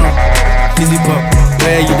 right wrong, easy pop.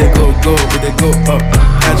 Where you they go, where they go up.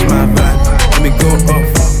 Catch my vibe, let me go off.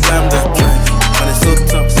 Slam the track, but it's so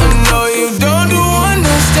tough. So no, you don't do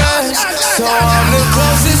understand. So I'm the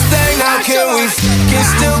closest thing. Now can we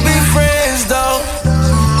still be friends though?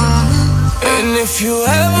 And if you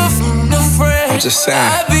ever a friend, I'm just saying,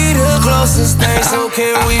 I'll be the closest thing. So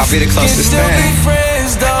can we I'll be the closest still thing. be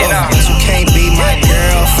friends though? You know, but you can't be my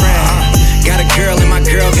girlfriend. Got a girl and my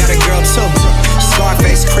girl got a girl too.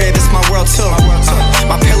 Scarface crib, it's my world too.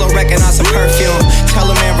 My pillow recognize a perfume. Tell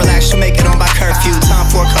a man relax, she'll make it on by curfew. Time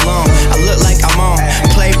for cologne, I look like I'm on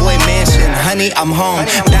Playboy Mansion, honey, I'm home.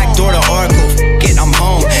 Back door to Oracle, I'm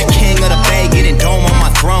home. King of the Bay, getting dome on my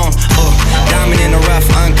throne. Diamond in the rough,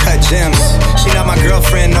 uncut gems. She not my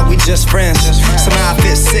girlfriend, no, we just friends. Somehow I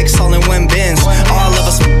fit 6 all in one bins. All of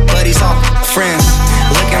us buddies, all friends.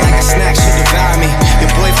 Looking like a snack, she devour me.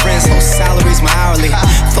 Your boyfriend's whole salary's my hourly.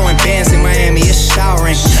 Throwing bands in Miami, it's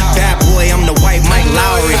showering. Bad boy, I'm the white Mike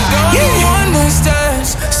Lowry. Understand,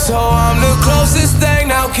 so I'm the closest thing.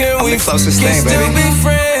 Now can we still be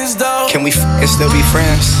friends though? Can we still be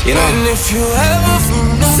friends? You know. And if you ever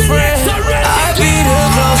a friend, I'll be the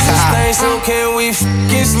closest thing. So can we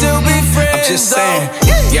still be friends? I'm just saying,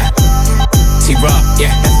 yeah. T-Rock,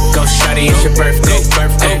 yeah. Go shawty, it's your birthday.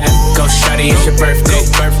 Go shawty, it's your birthday.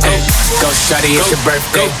 Go shawty, it's your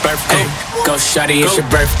birthday. Go shawty, it's your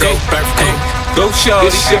birthday. Go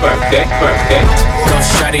shawty, it's your birthday. Go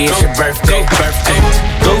shawty, it's your birthday.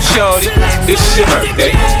 Go shawty, it's your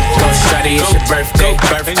birthday. Go shawty, it's your birthday.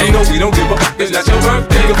 And you know we don't give up, it's not your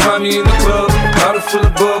birthday. You can find me in the club, bottle full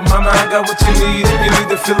of bug. Mama, I got what you need, if you need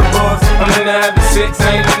to fill the bars. I'm into having sex,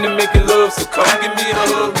 I ain't into making love. So come give me a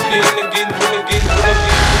hug, get in and get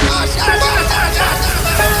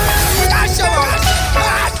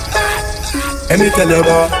Let me tell you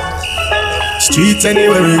about streets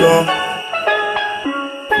anywhere we go.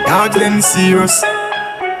 Dog them serious,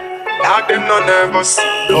 dog them not nervous.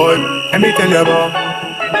 Lord, let me tell you about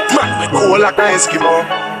man we cool like a Eskimo.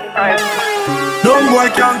 No boy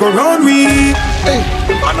can't go round we.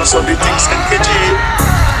 I know some the things NKG.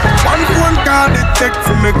 One phone call it take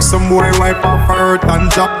to make some boy wipe off her hurt and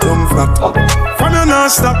drop down flat. From you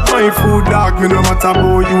not stop my food, dog. Me no matter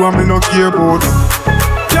about you and me no care about.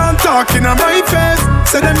 Can't talk in my face.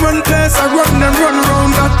 Say them run place, I run them run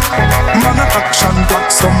round that. Man a action black,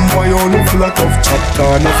 some boy only full of tough chat.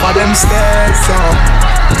 Enough of them stairs up,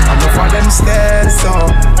 enough of them stairs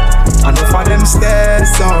up, enough of them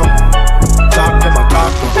stairs up. Talk them a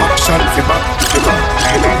talk, action fi back.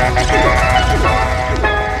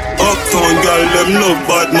 Uptown girl, them love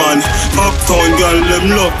bad man. Uptown girl,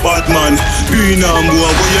 them love bad man. Green and boy,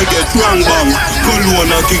 where you get wrong bang.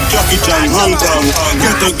 Cologne and kick Jackie Chan, Hong Kong.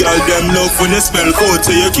 Get a girl, them love when you smell cold.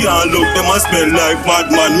 So you can't look, them a smell like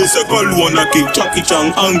madman. We say Cologne and kick Jackie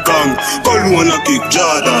Chan, Hong Kong. Cologne and kick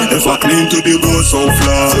Jordan. If I clean to the bone so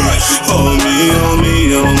fly. Oh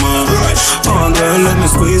me, oh man. Oh girl, let me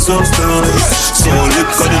squeeze those down. So lick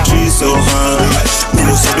got the cheese so high.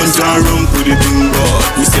 Most of them try run for the thing,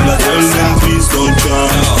 but we still a tell them please don't try.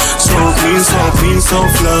 So clean, so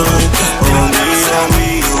fly. Oh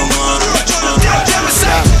me, oh man.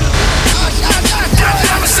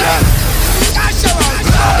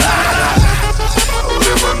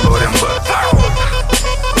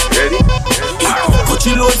 Ready? Put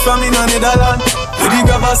your load from in Netherlands. Where the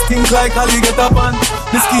grabbers think like alligator pan.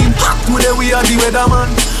 The scheme today we are the weatherman.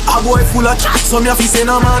 A boy full of chat, so me a fi send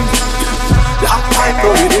a man. Black pipe,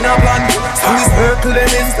 throw it in a plan. Stand this circle, them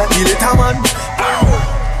is that the little man.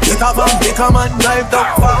 Get a van, take a man, drive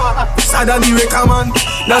that far. Sad than the wrecker man.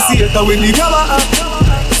 That's the hater when the grabber act.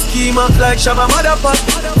 Scheme act like Shabba motherfuck.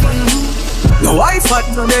 No wife hot,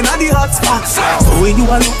 no then at the hot spots. So when you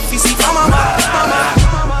a look, you see from a man.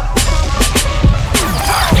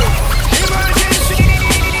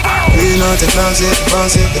 We know the clowns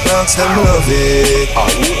them love it.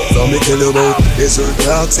 So me tell you about desert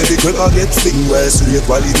dogs. Say the quicker get fling where straight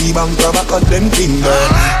quality bank grab a cut them finger.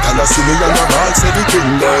 And I see me on the ball, say the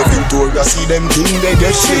finger. Victoria I see them thing they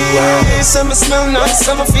get shit. Some smell nice,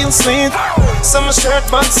 some feel sweet. Some shirt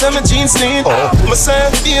but some jeans neat.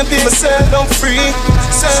 Myself, baby, myself, I'm free.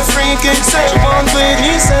 Say free, kid, say one way,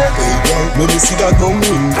 he said. Let me see that come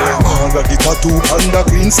in there. All of the tattoo and the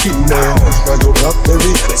green skin there. Now your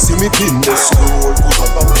blackberry, see me pin the slow. Put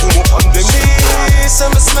up on them.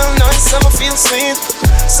 Some smell nice, some feel sweet.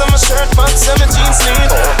 Some shirt but some jeans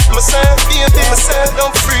neat. Myself, baby, myself,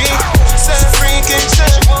 I'm free. Say free, kid, say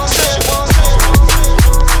one way.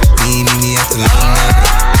 Me after long night.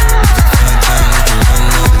 Fun time we can run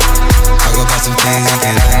on. Talk about some things you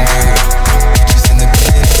can undo. Just in the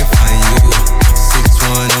bed, I can find you.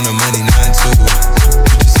 6'1" on the money, 9'2".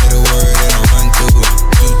 You just say the word and I run through.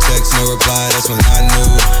 You text, no reply, that's when I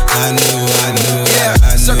knew.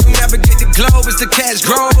 Circumnavigate the globe as the cash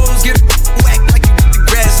grows. Get a whack like you with the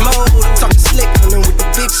grass low. Talking slick on them with the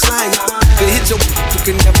big sign. They hit your you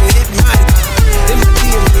can never hit mine. Them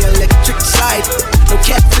the electric slide. No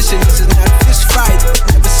catfishing, this is not a fish fight.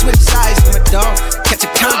 Never switch sides, my dog. Catch a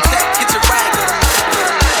contact, get your ride.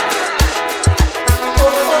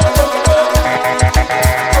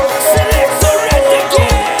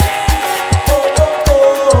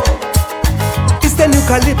 It's the new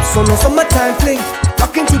calypso, no summertime fling.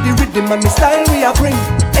 Rocking to the rhythm and the style we are bring.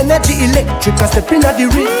 Energy electric, I step in at the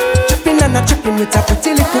ring. Tripping and a tripping with a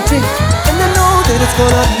pretty little thing. And I know that it's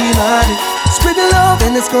gonna be my day. Spread the love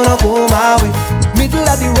and it's gonna go my way. Middle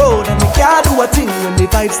of the road and we can't do a thing. When the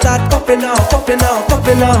vibes start popping out, popping out,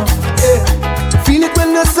 popping out. Yeah. Feel it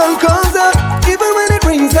when the sun comes up, even when it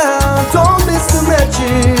rings down. Don't miss the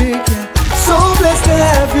magic. So blessed to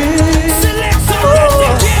have it.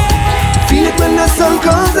 Feel it when the sun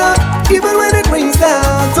comes up, even when it rains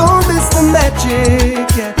down. Don't miss the magic,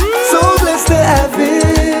 yeah. So blessed to have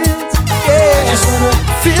it, yeah. I just wanna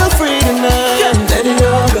feel free tonight, let it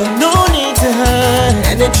all go. No need to hide,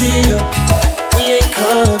 energy up, we ain't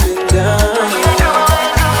coming down.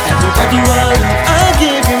 Everybody wild, I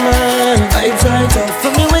give you mine. Vibes right up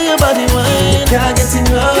from the way your body whine. Can't get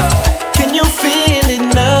enough, can you feel it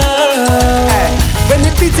now? Hey, when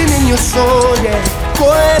it's beating in your soul, yeah. Go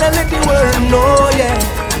ahead and let the world know, yeah.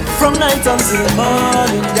 From night until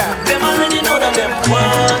morning, yeah. Them already know that them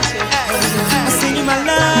want it. I sing you my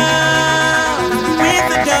love with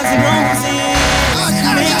the dozen roses.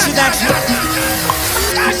 Make sure that you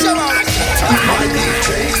I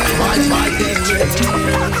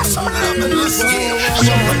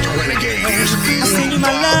sing you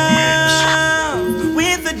my love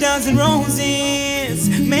with a dozen roses.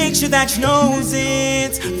 Make sure that you knows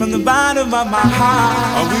it from the bottom of my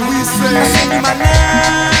heart. We say, I sing you my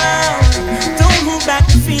love. Don't hold back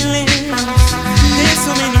the feelings. There's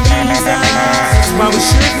so many reasons why we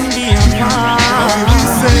shouldn't be apart. we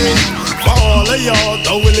say, for all of y'all,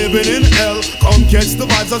 though we living in hell, come catch the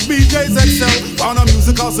vibes as BJ's excel. Found a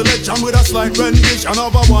musical selection with a slight rendition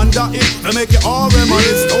of a wonder hit to make it all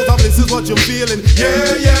reminisce. Total bliss is what you're feeling,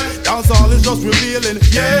 yeah, yeah. Dancehall is just revealing,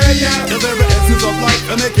 yeah, yeah. The very essence of life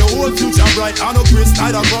to make your whole future bright. I know Chris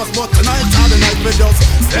night across, but tonight are the night for just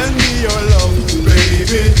send me your love,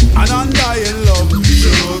 baby, an undying love,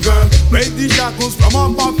 sugar. Break the shackles from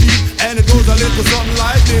off my feet, and it goes a little something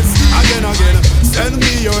like this. Again, send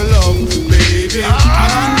me your love, baby,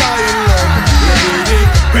 an undying love, lady.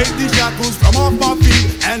 Break the shackles from off my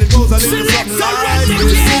feet, and it goes a little something like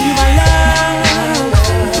this. Sing you my love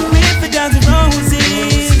with a dozen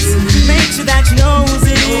roses. Make sure that you knows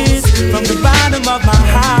it from the bottom of my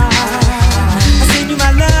heart. I sing you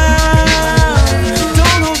my love.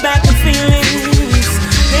 Don't hold back the feelings.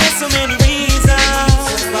 There's so many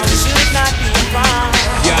reasons why we should not be apart.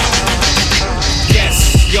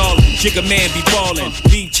 Y'all, Jigga man be ballin',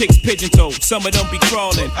 leave chicks pigeon-toed, some of them be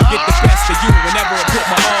crawling. Get the best of you whenever I put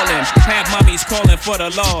my all in. Have mommies calling for the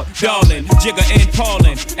Lord, darling. Jigga and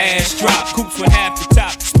Paulin', ass drop, coops with half the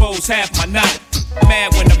top, expose half my knot.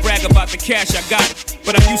 Mad when I brag about the cash I got,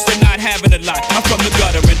 but I'm used to not having a lot. I'm from the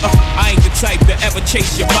gutter and I ain't the type to ever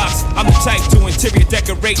chase your box. I'm the type to interior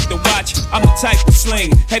decorate the watch. I'm the type to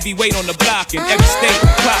sling heavyweight on the block in every state.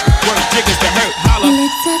 Clock, work jiggers to hurt, holla.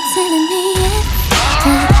 Lips are telling me it.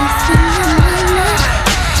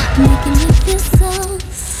 Making me feel so.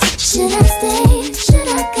 Should I stay? Should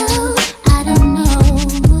I go? I don't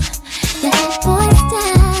know. That boy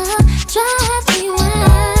style drives me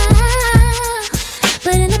wild,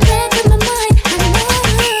 but in the back of my mind, I know.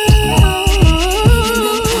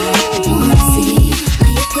 Wanna see how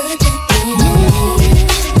you put that thing on.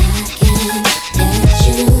 I can't let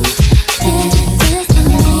you pass by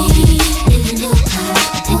me. You know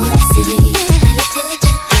I wanna see.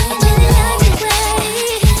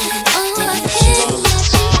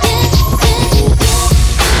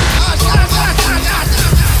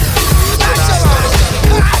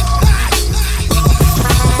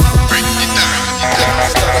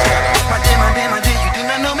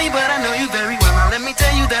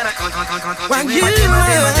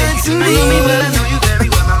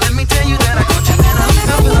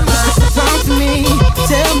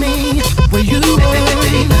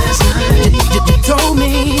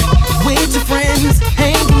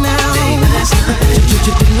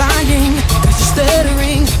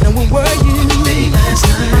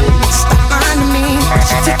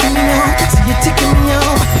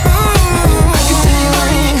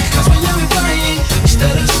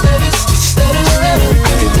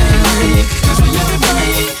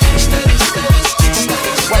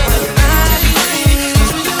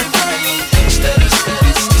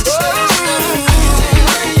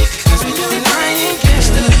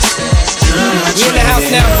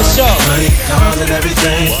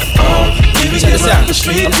 the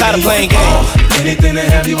street. I'm tired of playing games. Anything to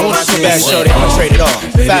have you on my team. Back, shorty, I'm gonna trade it off.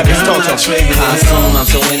 Fabulous, talk to me. I assume I'm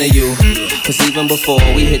so into you. Cause even before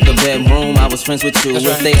we hit the bedroom, I was friends with you.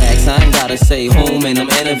 If they ask, I ain't gotta say whom in them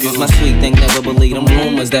interviews. My sweet thing never believe them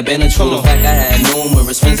rumors that been a true. The fact I had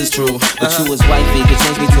numerous friends is true. But you was wifey, could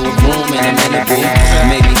change me to a groom in a minute, boo.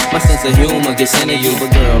 Maybe my sense of humor gets into you. But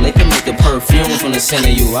girl, they can make a perfume from the scent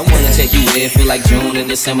of you. I wanna take you there, feel like June and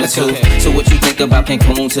December too. So what you think about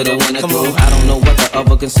Cancun to the winter through? I don't know what the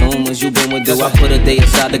other consumers you been with do. I put a day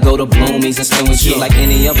aside to go to Bloomies and spend with you. Like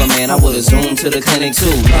any other man, I would've zoomed to the clinic too.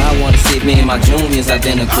 Now I wanna see if me and my junior's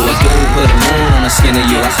identical. A dude put a moon on the skin of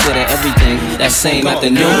you. I swear to everything, that same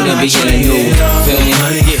afternoon and beginning new. Feel me?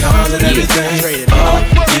 Money get hard and everything.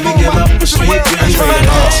 Even give up the street, get traded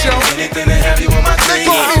off. Anything to have you on my team.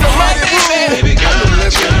 Baby girl,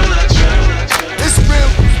 it's real,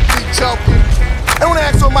 be talking. I wanna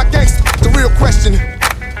ask all my gangsters the real question.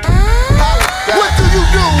 What do you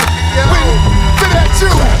do when fit at you?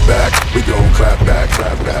 Clap back, we gon' clap back,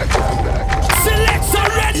 clap back, clap back. Select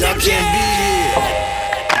already. Y'all can't be here.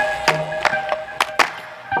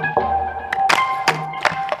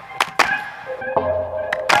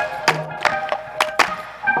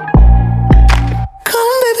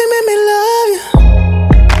 Come baby, make me love you.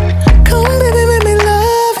 Come baby, make me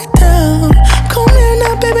love you down. Come here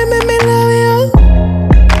now, baby, make me love you.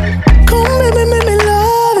 Come baby, make me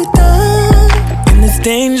love you down. In this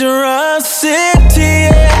dangerous city,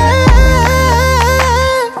 yeah.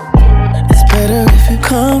 It's better if you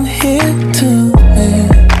come here to me.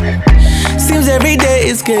 Seems every day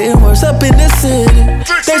it's getting worse up in the city.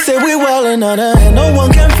 They say we wildin' out and no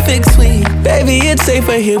one can fix me. Baby, it's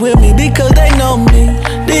safer here with me because they know me.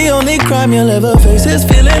 The only crime you'll ever face is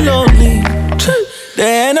feeling lonely. The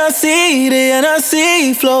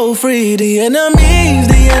NRC flow free. The enemies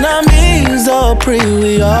all pre.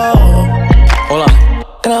 We all. Hold on.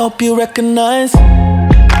 And I hope you recognize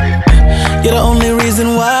you're the only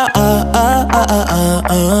reason why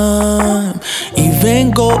I'm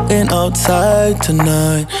even going outside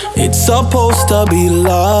tonight. It's supposed to be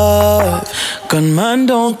live. Gunman,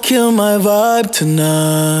 don't kill my vibe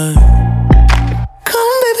tonight.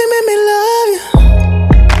 Come baby, make me love you.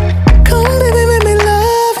 Come baby, make me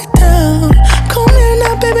love you down. Come here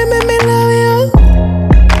now, baby, make me love you.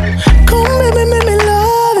 Come baby, make me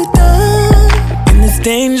love you down. In this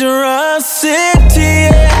dangerous city,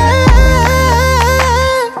 yeah.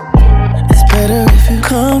 It's better if you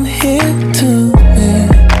come here to me.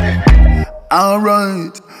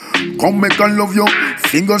 Alright, come make I love you.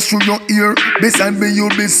 Fingers through your ear. Beside me you'll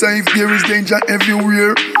be safe. There is danger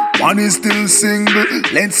everywhere. One is still single,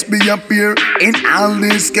 let's be appear. In all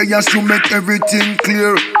this chaos you make everything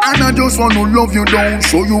clear. And I just wanna love you down,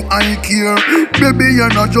 show you I care. Baby, you're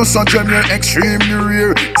not just a gem, you're extremely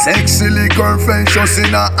rare. Sexy liquor, just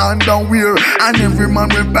in a underwear. And every man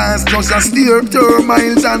will pass just a stare.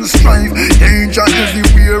 Termites and strife, danger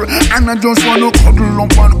everywhere. And I just wanna cuddle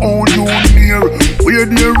up and hold you near. Where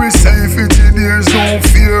there is safety, there's no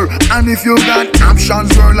fear. And if you got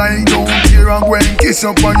options, girl, I don't care. I'm going to kiss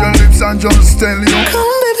up on your lips and just tell you.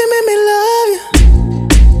 Come baby, make me love you.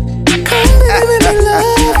 Come baby, make me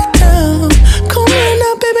love you down. Come here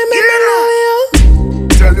now, baby, make me love you.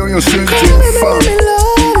 Tell you you're straight Come baby, make me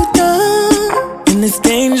love you down. In this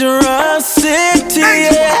dangerous city,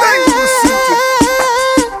 yeah.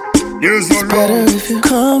 There's no it's better if you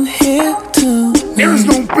come here to me. There's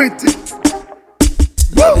no pity.